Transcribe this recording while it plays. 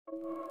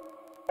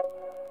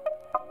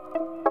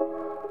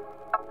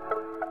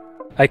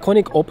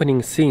Iconic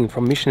opening scene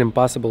from Mission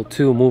Impossible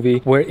 2 movie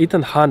where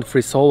Ethan Hunt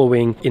free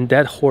soloing in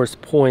Dead Horse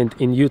Point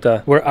in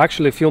Utah were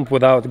actually filmed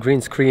without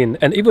green screen,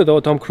 and even though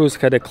Tom Cruise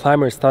had a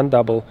climber stunt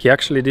double, he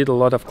actually did a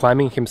lot of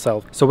climbing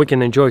himself, so we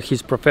can enjoy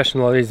his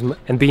professionalism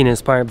and being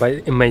inspired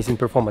by amazing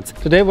performance.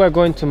 Today we're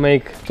going to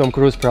make Tom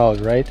Cruise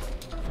proud, right?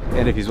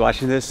 And if he's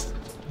watching this,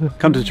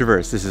 come to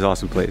Traverse, this is an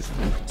awesome place.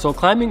 So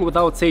climbing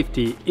without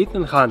safety,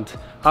 Ethan Hunt,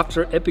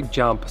 after epic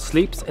jump,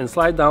 slips and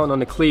slides down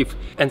on a cliff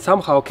and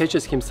somehow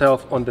catches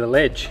himself on the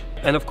ledge.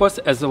 And of course,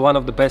 as one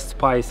of the best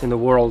spies in the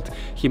world,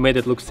 he made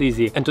it look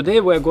easy. And today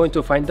we're going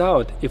to find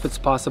out if it's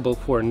possible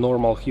for a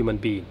normal human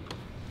being.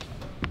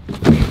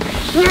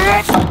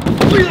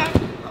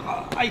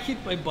 I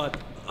hit my butt.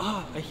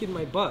 I hit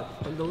my butt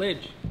on the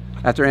ledge.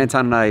 After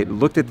Anton and I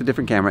looked at the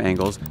different camera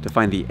angles to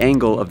find the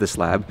angle of the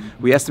slab,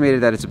 we estimated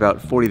that it's about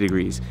 40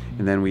 degrees.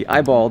 And then we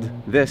eyeballed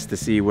this to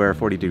see where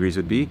 40 degrees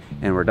would be,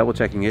 and we're double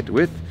checking it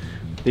with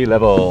the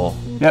level.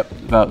 Yep,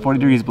 about 40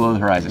 degrees below the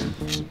horizon.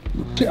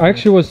 I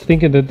actually was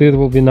thinking that it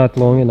will be not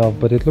long enough,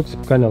 but it looks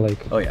kind of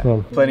like... Oh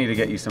yeah, plenty to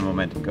get you some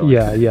momentum going.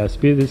 Yeah,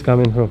 speed is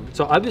coming through.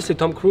 So obviously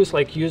Tom Cruise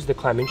used the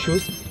climbing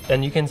shoes,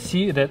 and you can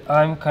see that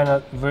I'm kind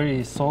of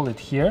very solid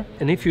here.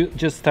 And if you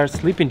just start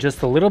slipping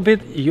just a little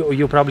bit,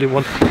 you probably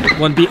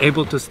won't be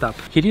able to stop.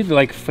 He did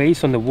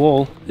face on the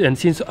wall, and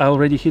since I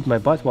already hit my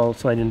butt while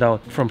sliding down,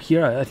 from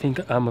here I think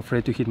I'm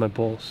afraid to hit my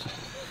balls.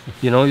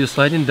 You know, you're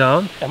sliding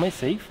down. Am I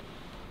safe?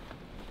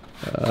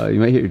 You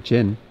might hit your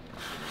chin.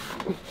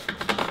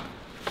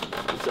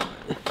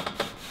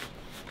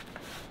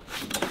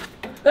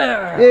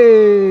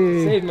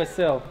 Yay! Saved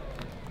myself.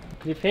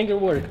 The finger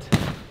worked.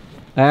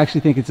 I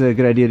actually think it's a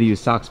good idea to use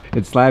socks.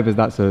 Its slab is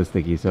not so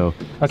sticky, so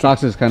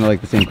socks is kind of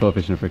like the same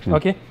coefficient of friction.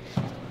 Okay.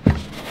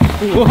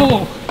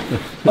 Whoa!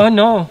 Oh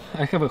no,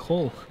 I have a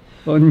hole.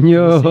 Oh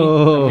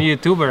no! I'm a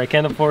YouTuber, I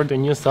can't afford the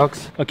new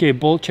socks. Okay,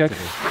 ball check.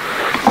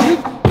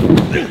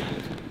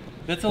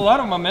 That's a lot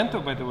of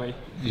momentum, by the way.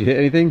 Did you hit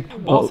anything?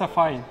 Balls are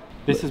fine.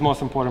 This is the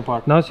most important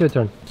part. Now it's your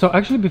turn. So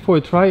actually, before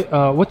you try,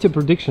 what's your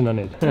prediction on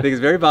it? I think it's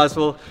very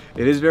possible.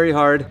 It is very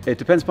hard. It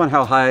depends upon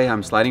how high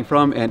I'm sliding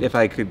from and if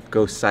I could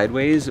go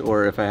sideways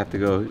or if I have to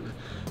go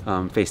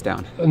face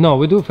down. No,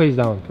 we do face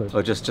down first.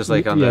 Oh, just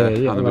like on the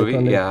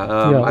movie?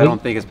 I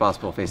don't think it's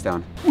possible face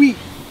down.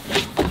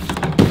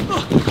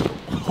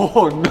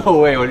 Oh, no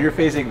way. When you're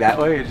facing that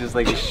way, it just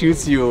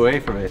shoots you away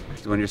from it.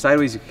 When you're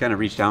sideways, you can kind of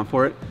reach down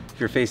for it. If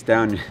you're face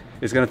down,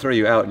 it's going to throw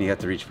you out and you have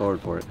to reach forward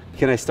for it.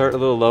 Can I start a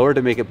little lower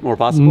to make it more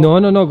possible?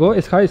 No, go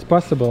as high as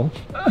possible.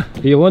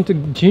 You want to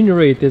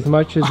generate as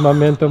much as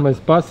momentum as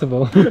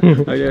possible.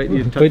 I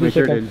need to tuck my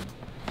shirt in.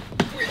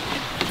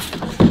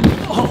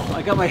 Oh,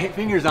 I got my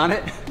fingers on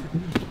it.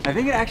 I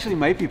think it actually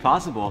might be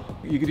possible.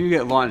 You do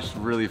get launched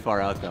really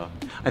far out though.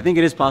 I think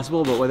it is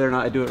possible, but whether or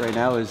not I do it right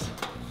now is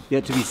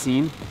yet to be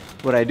seen.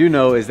 What I do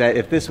know is that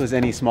if this was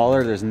any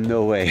smaller, there's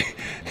no way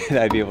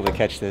that I'd be able to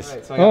catch this.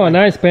 Right, so oh,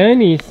 nice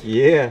panties.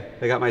 Yeah,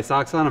 I got my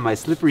socks on and my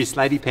slippery,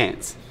 slidey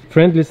pants.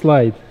 Friendly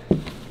slide.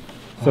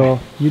 So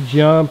you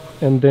jump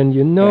and then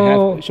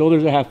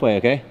shoulders are halfway,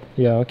 okay?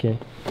 Yeah, okay.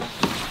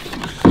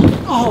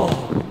 Oh,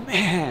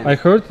 man. I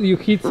heard you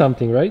hit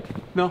something, right?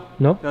 No.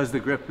 No? That was the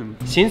grip.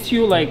 Since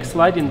you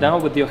sliding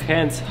down with your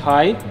hands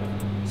high,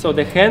 so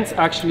the hands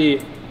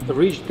actually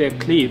reach the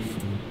cliff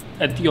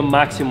at your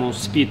maximum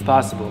speed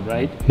possible,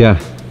 right? Yeah.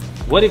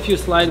 What if you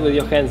slide with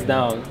your hands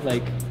down,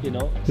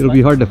 It'll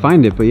be hard to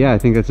find it, but yeah, I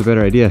think that's a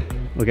better idea.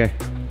 Okay.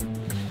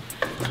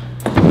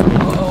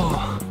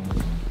 Oh,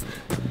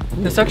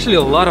 there's actually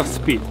a lot of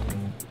speed.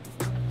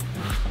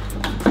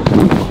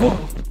 Oh.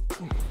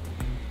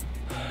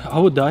 I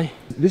would die.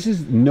 This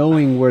is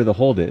knowing where the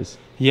hold is.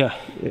 Yeah.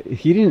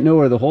 He didn't know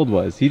where the hold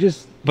was. He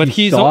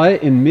saw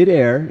it in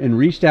midair and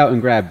reached out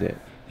and grabbed it.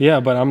 Yeah,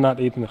 but I'm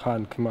not Ethan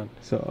Hunt. Come on.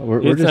 So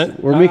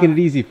we're making it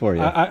easy for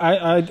you.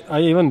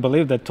 I even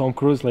believe that Tom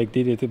Cruise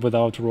did it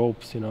without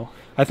ropes.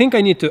 I think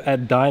I need to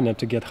add Dinah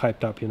to get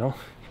hyped up.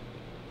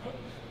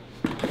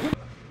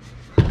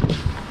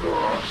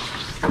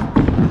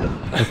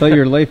 I thought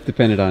your life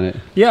depended on it.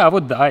 Yeah, I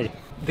would die.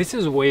 This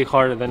is way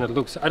harder than it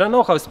looks. I don't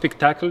know how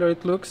spectacular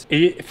it looks.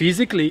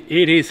 Physically,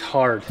 it is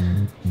hard.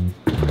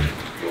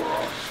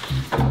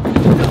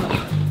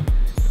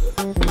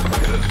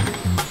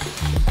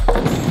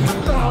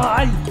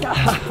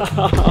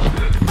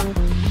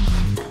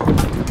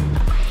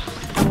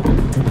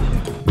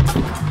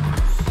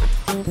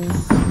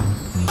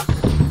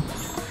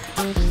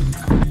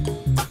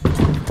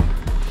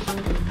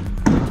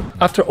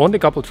 After only a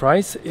couple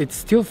tries, it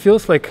still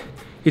feels like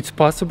it's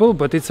possible,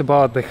 but it's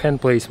about the hand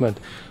placement,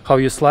 how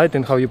you slide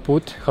and how you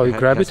grab it.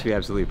 It has to be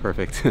absolutely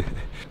perfect.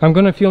 I'm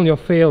gonna film your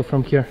fail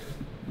from here.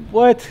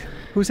 What?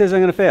 Who says I'm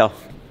gonna fail?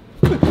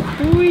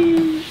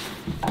 Whee!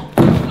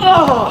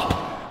 Oh,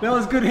 that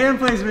was good hand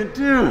placement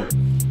too.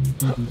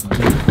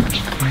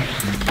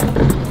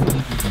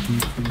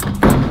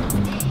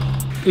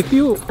 If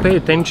you pay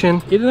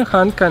attention, Ethan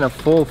Hunt kind of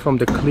fall from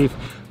the cliff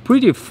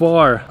pretty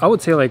far. I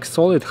would say like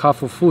solid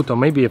half a foot or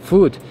maybe a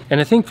foot.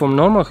 And I think for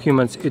normal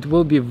humans, it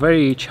will be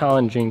very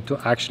challenging to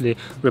actually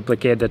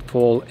replicate that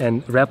fall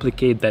and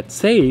replicate that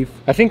save.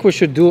 I think we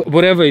should do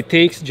whatever it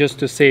takes just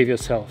to save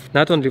yourself.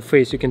 Not only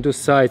face, you can do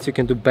sides, you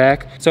can do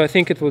back. So I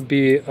think it would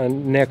be a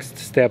next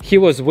step. He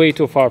was way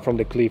too far from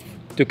the cliff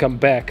to come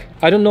back.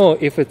 I don't know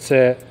if it's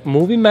a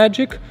movie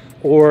magic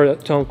or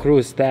Tom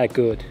Cruise that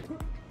good.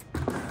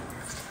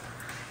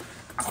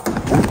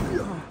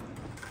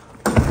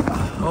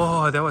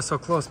 Oh, that was so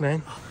close,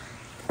 man.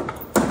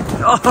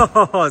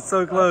 Oh,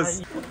 so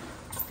close.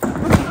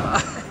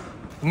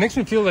 It makes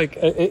me feel like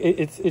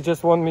it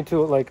just wants me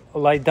to like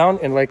lie down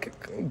and like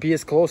be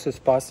as close as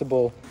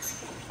possible.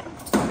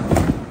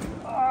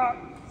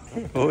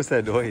 What was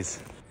that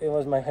noise? It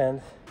was my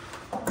hand.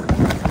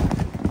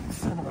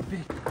 Son of a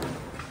bitch.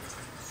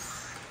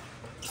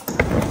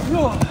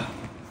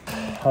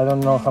 I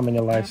don't know how many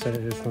lives there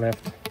is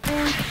left.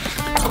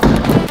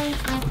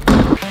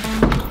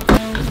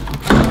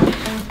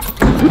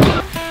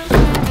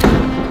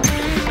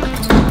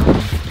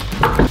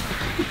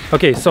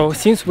 Okay, so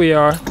since we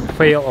are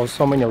fail on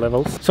so many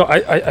levels, so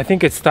I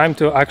think it's time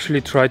to actually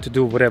try to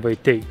do whatever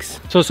it takes.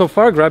 So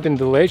far grabbing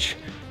the ledge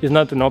is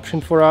not an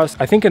option for us.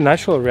 I think a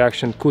natural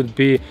reaction could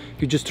be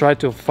you just try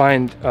to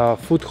find a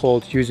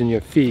foothold using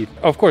your feet.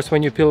 Of course,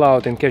 when you peel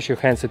out and catch your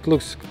hands, it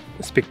looks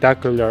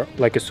spectacular,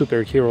 like a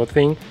superhero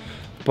thing.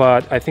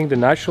 But I think the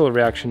natural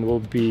reaction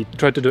will be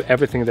try to do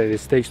everything that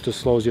it takes to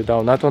slow you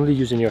down, not only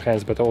using your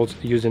hands, but also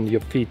using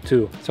your feet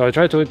too. So I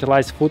try to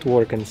utilize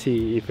footwork and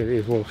see if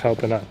it will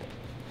help or not.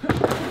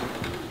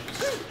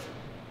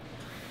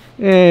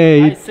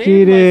 Hey, you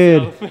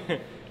cheated.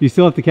 You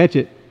still have to catch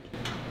it.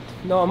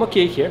 No, I'm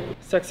okay here.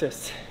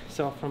 Success.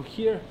 So from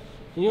here,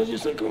 you know,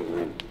 just like...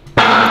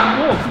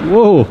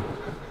 Whoa!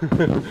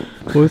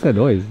 What was that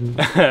noise?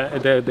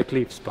 the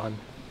cliff spun.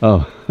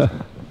 Oh.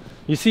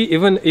 You see,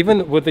 even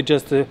with the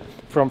just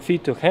from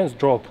feet to hands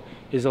drop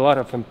is a lot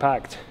of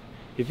impact.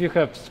 If you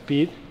have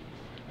speed,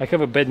 I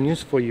have a bad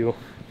news for you.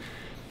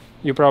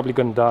 You're probably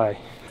gonna die.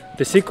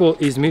 The sequel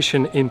is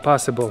Mission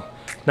Impossible,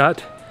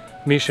 not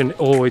Mission,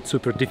 oh, it's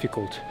super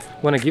difficult.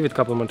 Wanna give it a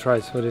couple more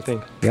tries, what do you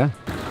think? Yeah.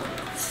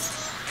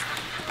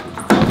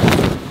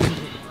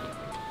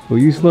 Well,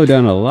 you slow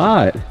down a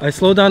lot. I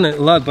slow down a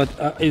lot, but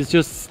it's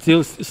just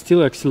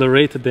still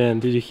accelerated then.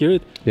 Did you hear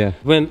it? Yeah.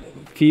 When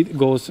feet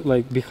goes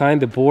like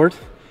behind the board,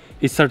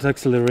 it starts to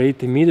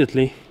accelerate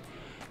immediately.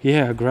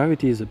 Yeah,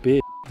 gravity is a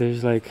bit,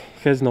 there's like,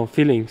 has no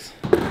feelings.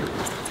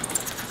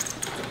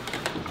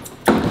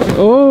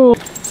 Oh!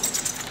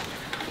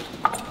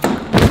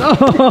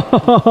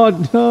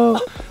 Oh no!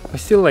 I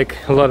still like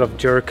a lot of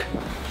jerk.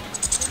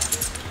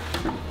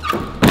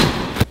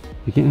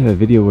 You can't have a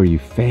video where you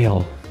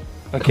fail.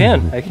 I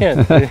can. I can.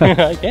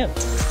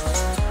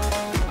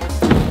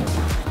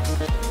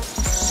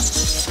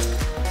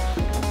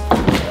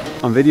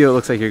 On video it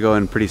looks like you're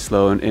going pretty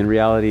slow, and in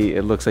reality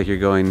it looks like you're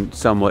going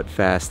somewhat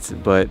fast,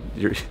 but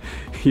you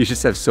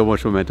just have so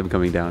much momentum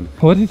coming down.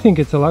 What do you think?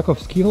 It's a lack of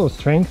skill or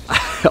strength?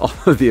 All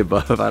of the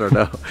above, I don't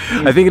know.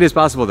 I think it is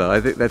possible though.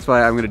 I think that's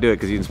why I'm gonna do it,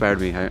 because you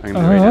inspired me. I'm gonna do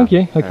it right now.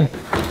 Okay. Right.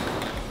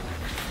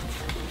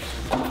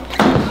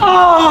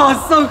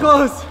 Oh, so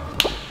close!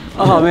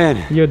 Oh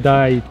man. You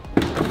died.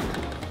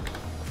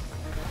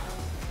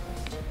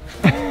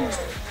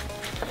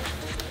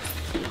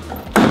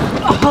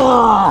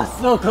 Oh,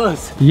 so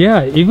close.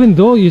 Yeah, even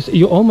though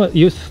you almost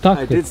stuck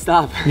it. I did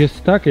stop. You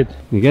stuck it.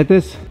 You get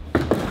this?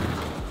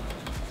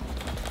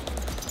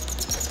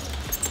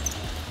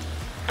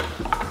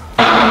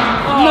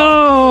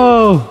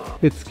 No!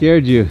 It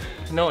scared you.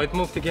 No, it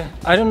moved again.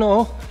 I don't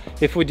know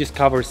if we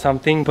discovered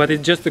something, but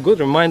it's just a good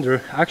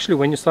reminder. Actually,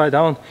 when you slide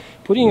down,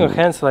 putting your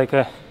hands like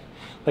a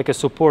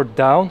support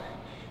down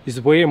is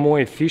way more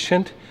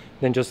efficient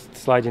than just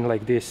sliding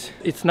like this.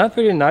 It's not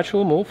very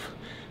natural move,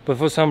 but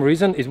for some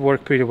reason it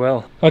worked pretty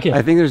well. Okay.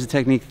 I think there's a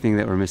technique thing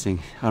that we're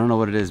missing. I don't know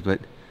what it is, but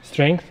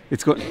strength.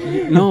 It's going.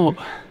 No.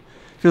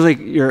 Feels like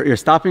you're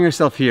stopping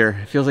yourself here.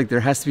 It feels like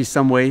there has to be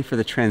some way for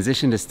the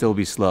transition to still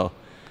be slow,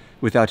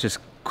 without just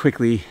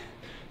quickly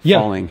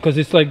falling. Because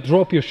it's like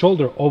drop your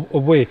shoulder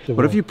away.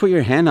 What if you put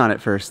your hand on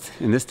it first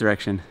in this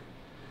direction,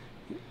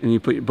 and you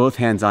put both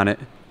hands on it,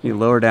 you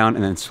lower down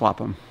and then swap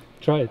them.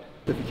 Try it.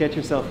 If you catch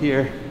yourself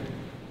here.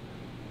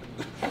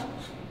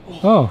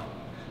 Oh,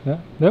 yeah,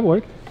 that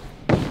worked.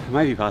 It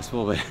might be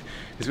possible, but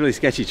it's really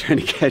sketchy trying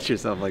to catch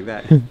yourself like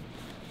that.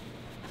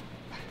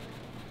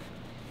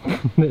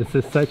 This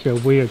is such a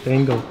weird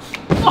angle.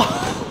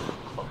 Oh.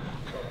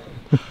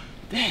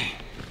 Dang.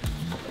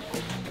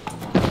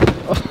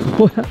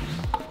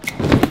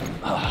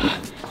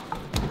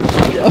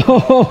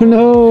 Oh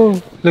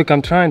no! Look,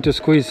 I'm trying to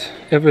squeeze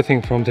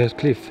everything from that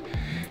cliff.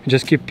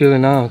 Just keep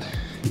peeling out.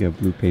 You got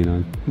blue paint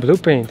on. Blue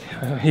paint,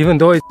 even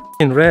though it's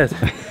in red.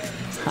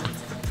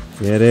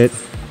 Get it?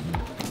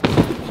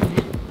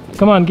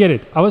 Come on, get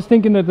it. I was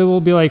thinking that it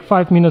will be like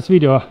 5 minutes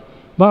video.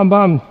 Bam,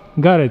 bam,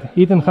 got it.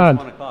 Ethan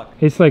Hunt.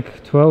 It's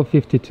like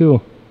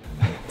 12:52.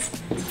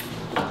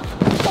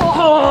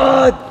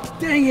 Oh,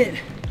 dang it!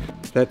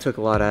 That took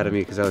a lot out of me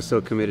because I was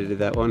so committed to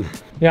that one.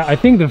 Yeah, I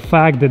think the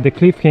fact that the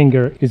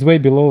cliffhanger is way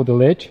below the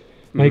ledge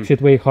makes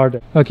it way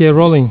harder. Okay,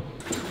 rolling.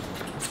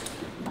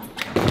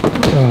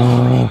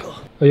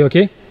 Are you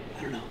okay?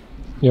 I don't know.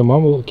 Your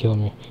mom will kill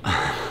me.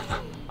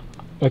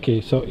 Okay,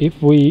 so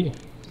if we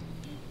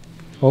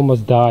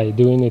almost die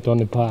doing it on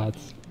the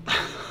pads,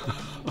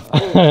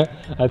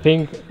 I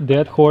think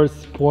Dead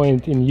Horse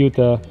Point in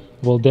Utah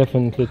will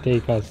definitely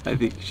take us. I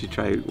think you should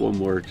try one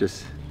more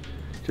just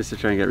to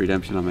try and get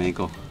redemption on my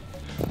ankle.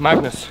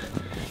 Magnus,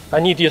 I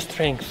need your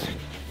strength.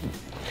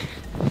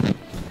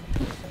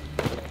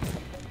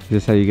 Is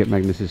this how you get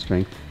Magnus's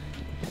strength?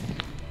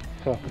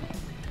 Oh,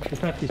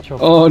 it's not his choke.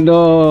 Oh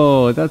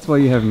no, that's why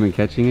you haven't been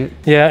catching it.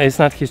 Yeah, it's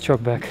not his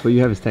choke back. But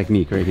you have his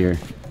technique right here.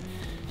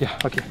 Yeah,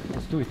 okay,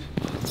 let's do it.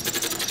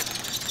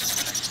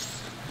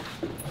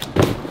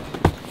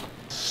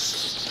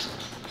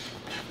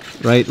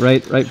 Right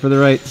for the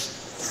right.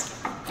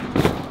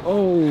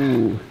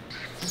 Oh.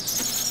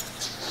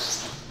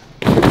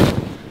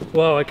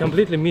 Wow, I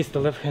completely missed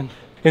the left hand.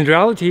 In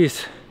reality,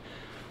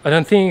 I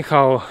don't think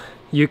how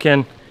you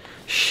can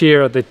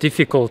share the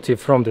difficulty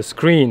from the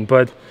screen,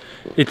 but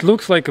it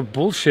looks like a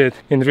bullshit.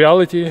 In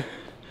reality,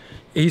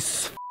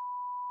 it's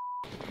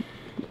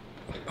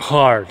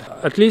hard.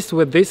 At least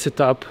with this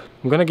setup,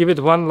 I'm gonna give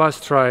it one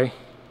last try.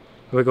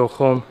 We go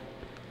home,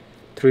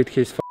 treat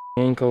his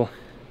ankle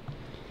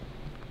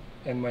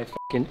and my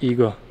fucking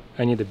ego.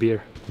 I need a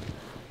beer.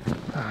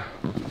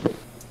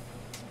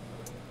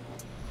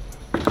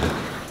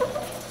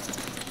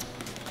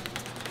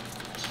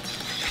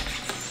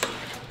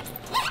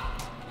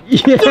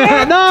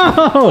 Yeah,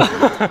 no!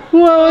 What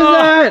was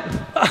that?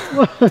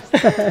 What was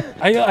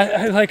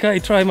that? I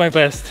try my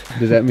best.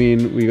 Does that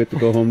mean we get to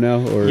go home now,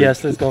 or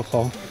Yes, let's go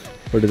home.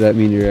 or does that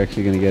mean you're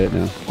actually gonna get it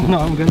now? No,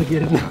 I'm gonna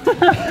get it now.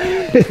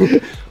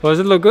 Does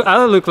it look good?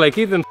 I look like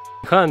Ethan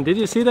Hunt. Did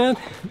you see that?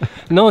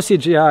 No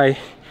CGI.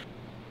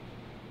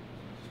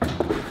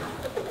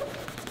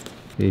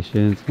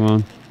 Patience, come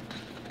on.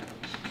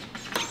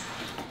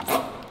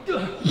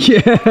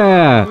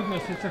 Yeah!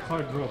 Goodness, it's a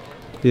hard drop.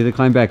 You have to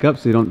climb back up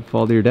so you don't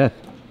fall to your death.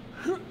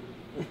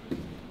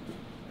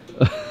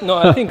 No,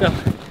 I think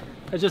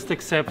I just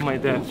accept my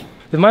death.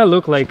 It might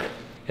look like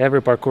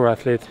every parkour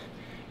athlete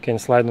can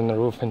slide on the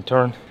roof and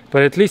turn,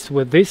 but at least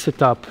with this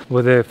setup,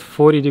 with a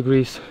 40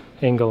 degrees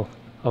angle,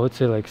 I would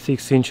say like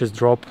 6 inches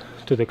drop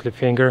to the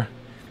cliffhanger,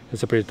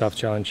 it's a pretty tough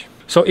challenge.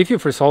 So if you're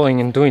freesoling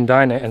and doing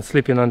dyno and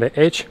sleeping on the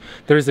edge,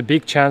 there is a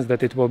big chance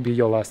that it will be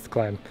your last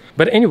climb.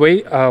 But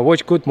anyway,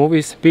 watch good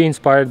movies, be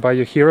inspired by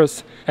your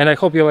heroes, and I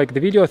hope you liked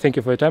the video. Thank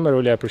you for your time, I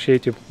really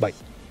appreciate you. Bye.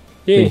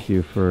 Yay. Thank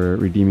you for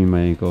redeeming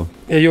my ankle.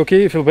 Are you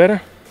okay? You feel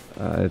better?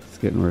 It's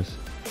getting worse.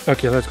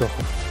 Okay, let's go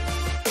home.